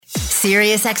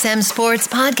SiriusXM Sports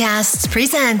Podcasts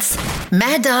presents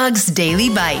Mad Dog's Daily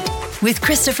Bite with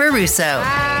Christopher Russo.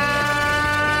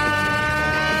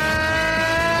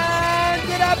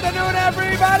 Good afternoon,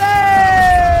 everybody!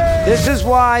 This is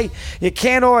why you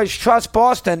can't always trust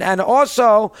Boston. And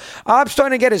also, I'm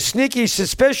starting to get a sneaky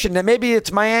suspicion that maybe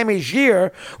it's Miami's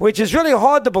year, which is really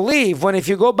hard to believe when if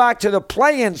you go back to the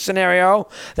play-in scenario,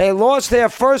 they lost their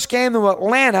first game to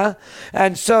Atlanta.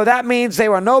 And so that means they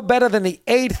were no better than the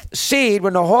 8th seed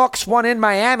when the Hawks won in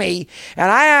Miami.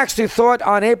 And I actually thought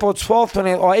on April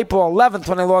 12th or April 11th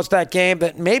when they lost that game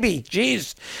that maybe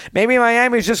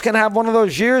Miami's just going to have one of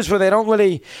those years where they don't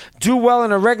really do well in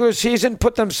the regular season,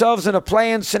 put themselves in a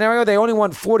play-in scenario. They only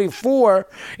won 44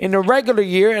 in the regular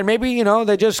year, and maybe,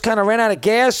 they just kind of ran out of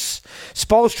gas.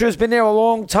 Spoelstra's been there a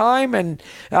long time, and,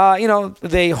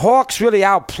 the Hawks really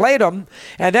outplayed them.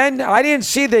 And then I didn't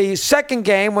see the second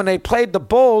game when they played the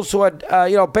Bulls, who had,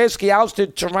 basically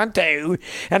ousted Toronto,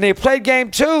 and they played game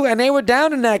 2, and they were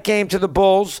down in that game to the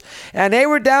Bulls, and they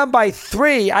were down by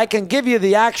 3. I can give you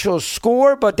the actual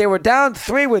score, but they were down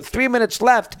 3 with 3 minutes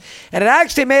left, and it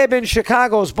actually may have been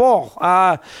Chicago's ball.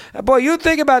 Boy, you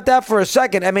think about that for a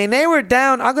second. I mean, they were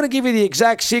down. I'm going to give you the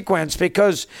exact sequence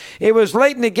because it was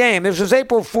late in the game. This was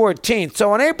April 14th.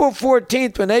 So on April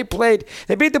 14th, when they played,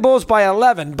 they beat the Bulls by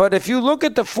 11. But if you look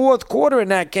at the fourth quarter in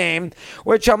that game,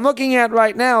 which I'm looking at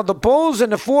right now, the Bulls in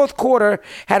the fourth quarter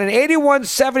had an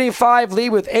 81-75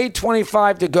 lead with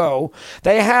 8:25 to go.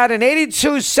 They had an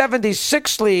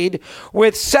 82-76 lead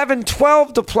with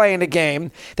 7:12 to play in the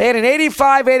game. They had an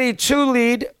 85-82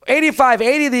 lead.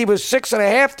 85-80 lead with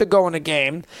 6.5 to go in the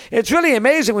game. It's really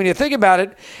amazing when you think about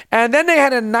it. And then they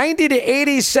had a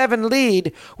 90-87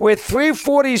 lead with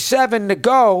 3:47 to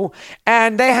go,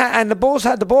 and the Bulls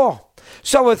had the ball.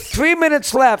 So with 3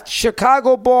 minutes left,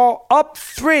 Chicago ball up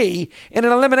 3 in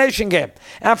an elimination game.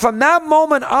 And from that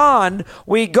moment on,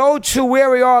 we go to where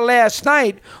we are last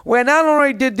night, where not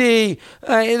only did the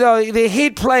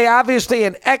Heat play obviously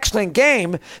an excellent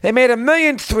game, they made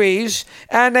 1,000,000 threes,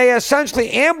 and they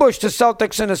essentially ambushed the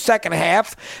Celtics in the second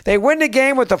half. They win the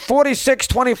game with a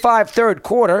 46-25 third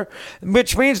quarter,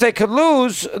 which means they could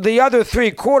lose the other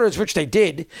 3 quarters, which they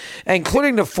did,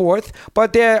 including the fourth.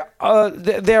 But their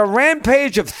rampage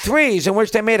of threes, in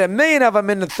which they made 1,000,000 of them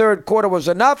in the third quarter, was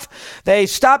enough. They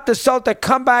stopped the Celtic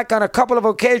comeback on a couple of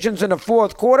occasions in the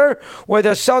fourth quarter, where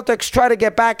the Celtics tried to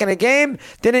get back in the game.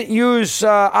 Didn't use,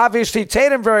 obviously,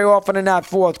 Tatum very often in that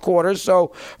fourth quarter.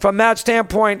 So from that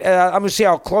standpoint, I'm going to see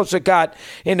how close it got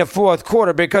in the fourth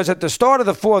quarter, because at the start of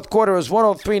the fourth quarter, it was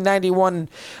 103-91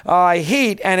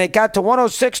 Heat, and it got to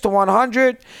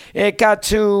 106-100. It got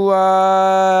to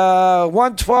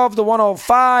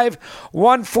 112-105,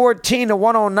 114-109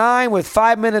 with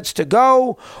 5 minutes to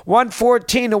go,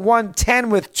 114-110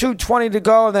 with 2:20 to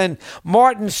go. And then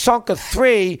Martin sunk a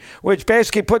 3, which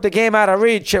basically put the game out of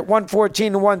reach at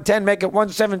 114-110, make it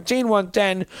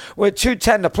 117-110 with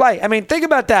 2:10 to play. I mean, think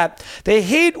about that. The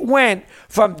Heat went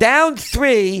from down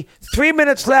 3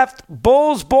 minutes left,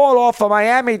 Bulls ball off a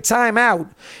Miami timeout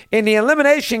in the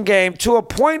elimination game, to a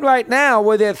point right now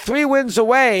where they're 3 wins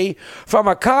away from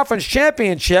a conference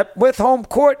championship with home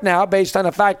court now, based on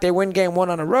the fact they win game 1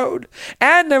 on the road.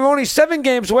 And they're only 7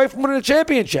 games away from winning a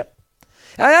championship.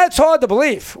 And that's hard to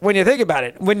believe when you think about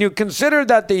it. When you consider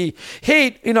that the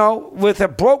Heat, with a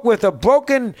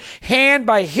broken hand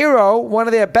by Hero, one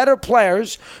of their better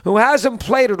players, who hasn't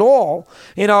played at all,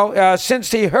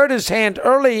 since he hurt his hand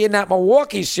early in that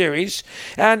Milwaukee series.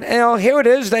 And, here it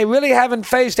is. They really haven't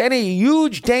faced any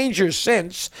huge danger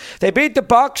since. They beat the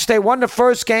Bucks. They won the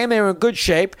first game. They were in good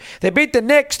shape. They beat the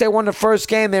Knicks. They won the first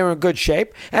game. They were in good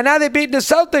shape. And now they beat the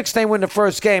Celtics. They win the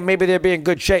first game. Maybe they'll be in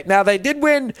good shape. Now, they did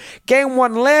win game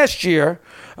 1 last year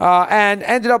and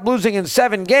ended up losing in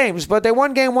 7 games, but they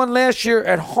won game 1 last year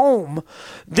at home.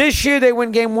 This year they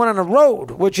win game 1 on the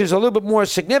road, which is a little bit more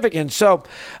significant. So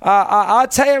I'll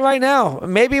tell you right now,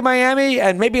 maybe Miami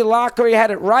and maybe Lockery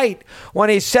had it right when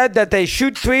he said that they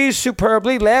shoot threes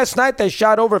superbly. Last night they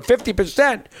shot over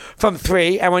 50% from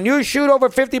 3, and when you shoot over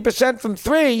 50% from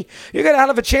 3, you're going to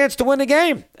have a chance to win the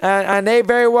game. And they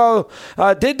very well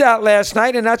did that last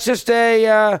night, and that's just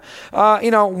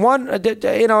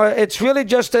it's really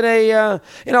just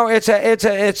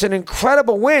it's an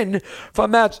incredible win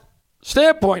from that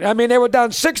standpoint. I mean, they were down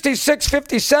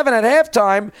 66-57 at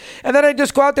halftime, and then they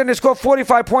just go out there and they score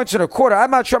 45 points in a quarter.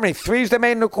 I'm not sure how many threes they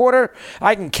made in a quarter.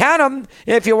 I can count them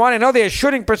if you want to know. Their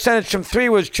shooting percentage from three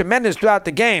was tremendous throughout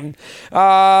the game,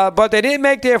 but they didn't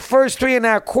make their first three in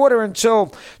that quarter until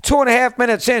 2.5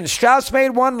 minutes in. Strauss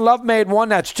made one, Love made one.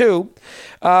 That's two.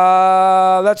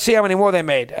 Let's see how many more they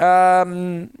made. Not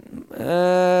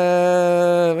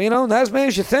as many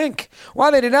as you think.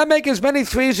 Well, they did not make as many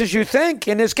threes as you think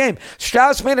in this game.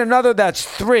 Strauss made another, that's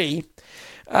three.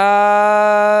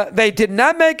 They did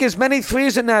not make as many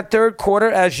threes in that third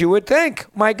quarter as you would think.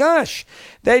 My gosh.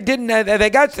 They didn't. They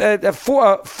got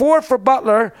four for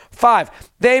Butler, 5.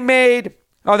 They made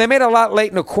a lot late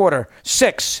in the quarter.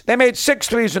 6. They made 6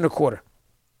 threes in the quarter.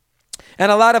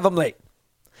 And a lot of them late.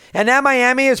 And now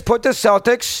Miami has put the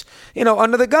Celtics,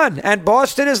 under the gun. And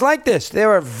Boston is like this.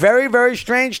 They're a very, very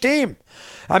strange team.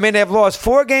 I mean, they've lost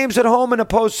 4 games at home in the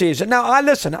postseason. Now, I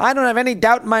don't have any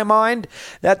doubt in my mind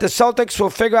that the Celtics will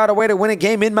figure out a way to win a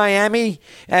game in Miami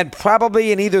and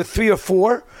probably in either 3 or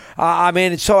 4.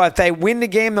 So if they win the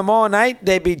game tomorrow night,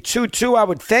 they'd be 2-2, I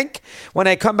would think, when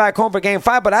they come back home for Game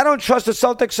 5. But I don't trust the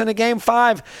Celtics in a Game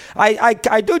 5. I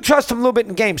do trust them a little bit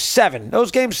in Game 7.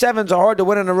 Those Game 7s are hard to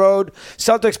win on the road.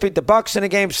 Celtics beat the Bucks in a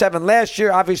Game 7 last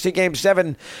year. Obviously, Game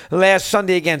 7 last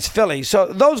Sunday against Philly. So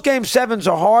those Game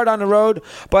 7s are hard on the road.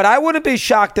 But I wouldn't be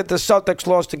shocked if the Celtics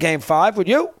lost to Game 5, would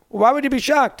you? Why would you be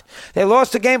shocked? They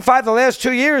lost to Game 5 the last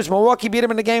 2 years. Milwaukee beat them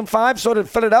in the Game 5, so did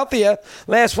Philadelphia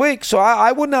last week. So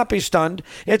I would not be stunned.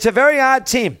 It's a very odd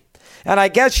team. And I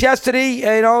guess yesterday,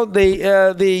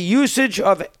 the usage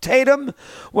of Tatum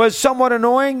was somewhat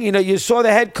annoying. You saw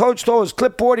the head coach throw his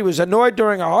clipboard. He was annoyed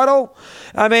during a huddle.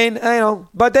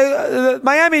 But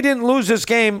Miami didn't lose this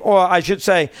game, or I should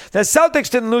say, the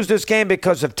Celtics didn't lose this game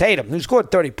because of Tatum, who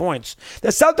scored 30 points. The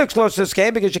Celtics lost this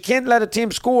game because you can't let a team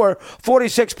score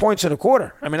 46 points in a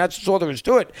quarter. That's all there is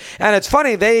to it. And it's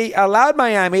funny, they allowed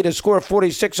Miami to score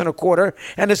 46 in a quarter,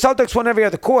 and the Celtics won every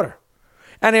other quarter.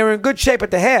 And they were in good shape at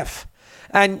the half.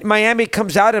 And Miami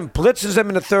comes out and blitzes them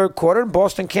in the third quarter, and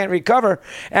Boston can't recover.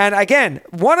 And again,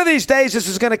 one of these days, this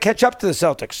is going to catch up to the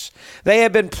Celtics. They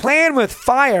have been playing with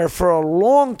fire for a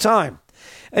long time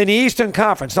in the Eastern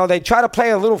Conference. Now, they tried to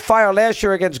play a little fire last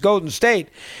year against Golden State,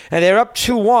 and they're up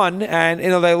 2-1, and,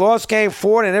 they lost Game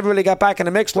 4, and never really got back in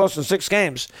the mix, lost in 6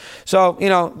 games. So,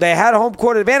 they had a home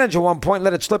court advantage at one point,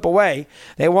 let it slip away.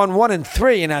 They won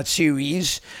 1-3 in that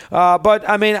series. The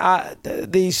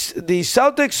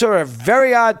Celtics are a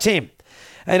very odd team.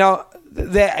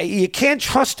 You can't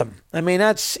trust them.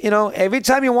 That's, every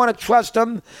time you want to trust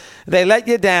them, they let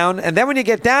you down. And then when you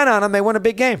get down on them, they win a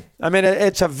big game.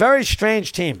 It's a very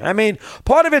strange team.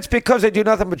 Part of it's because they do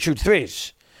nothing but shoot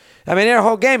threes. Their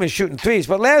whole game is shooting threes.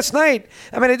 But last night,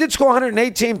 they did score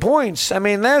 118 points.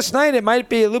 Last night it might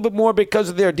be a little bit more because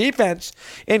of their defense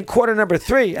in quarter number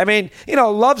 3.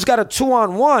 Love's got a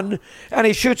 2-on-1, and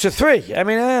he shoots a 3.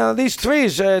 These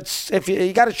threes,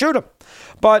 you got to shoot them.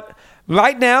 But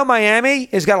right now, Miami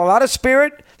has got a lot of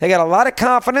spirit. They got a lot of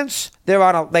confidence. They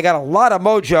got a lot of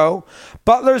mojo.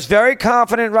 Butler's very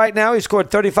confident right now. He scored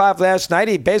 35 last night.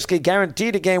 He basically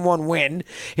guaranteed a Game 1 win.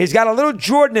 He's got a little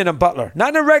Jordan in him, Butler. Not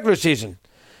in the regular season.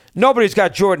 Nobody's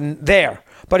got Jordan there.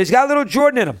 But he's got a little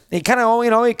Jordan in him. He kind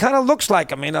of looks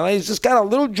like him. He's just got a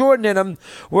little Jordan in him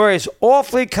where he's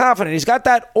awfully confident. He's got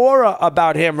that aura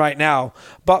about him right now,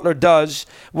 Butler does,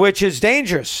 which is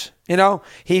dangerous.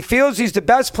 He feels he's the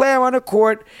best player on the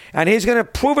court, and he's going to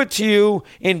prove it to you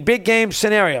in big game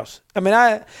scenarios.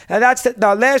 Now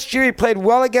last year he played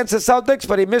well against the Celtics,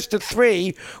 but he missed a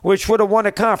 3, which would have won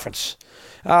a conference.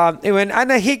 I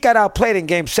know he got outplayed in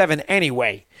Game 7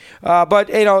 anyway. But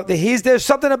there's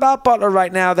something about Butler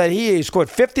right now that he scored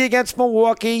 50 against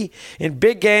Milwaukee in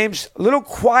big games, a little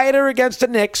quieter against the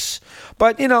Knicks,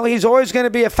 but he's always going to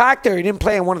be a factor. He didn't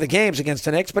play in one of the games against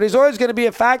the Knicks, but he's always going to be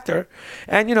a factor.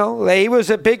 And he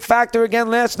was a big factor again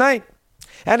last night.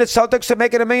 And the Celtics are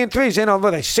making 1 million threes.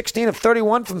 Were they 16 of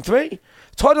 31 from 3?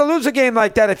 It's hard to lose a game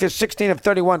like that if you're 16 of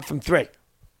 31 from 3.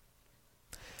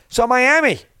 So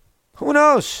Miami, who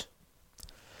knows?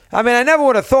 I never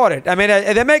would have thought it.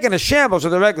 They're making a shambles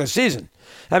of the regular season.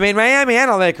 Miami and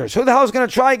the Lakers. Who the hell is going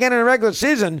to try again in the regular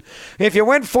season? If you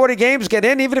win 40 games, get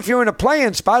in. Even if you're in a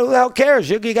play-in spot, who the hell cares?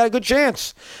 You got a good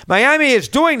chance. Miami is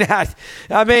doing that.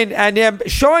 And they're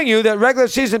showing you that regular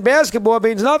season basketball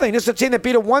means nothing. This is a team that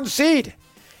beat a 1 seed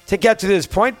to get to this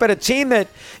point, but a team that,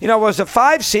 was a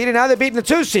 5 seed, and now they're beating a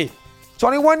 2 seed. It's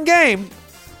only 1 game,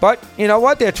 But you know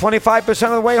what? They're 25%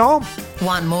 of the way home.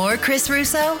 Want more Chris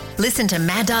Russo? Listen to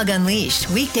Mad Dog Unleashed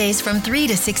weekdays from 3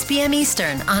 to 6 p.m.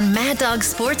 Eastern on Mad Dog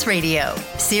Sports Radio,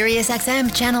 Sirius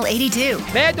XM Channel 82.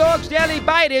 Mad Dog's Daily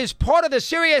Bite is part of the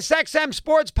Sirius XM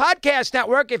Sports Podcast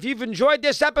Network. If you've enjoyed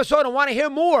this episode and want to hear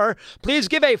more, please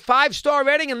give a 5-star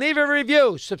rating and leave a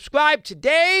review. Subscribe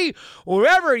today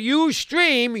wherever you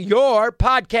stream your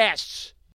podcasts.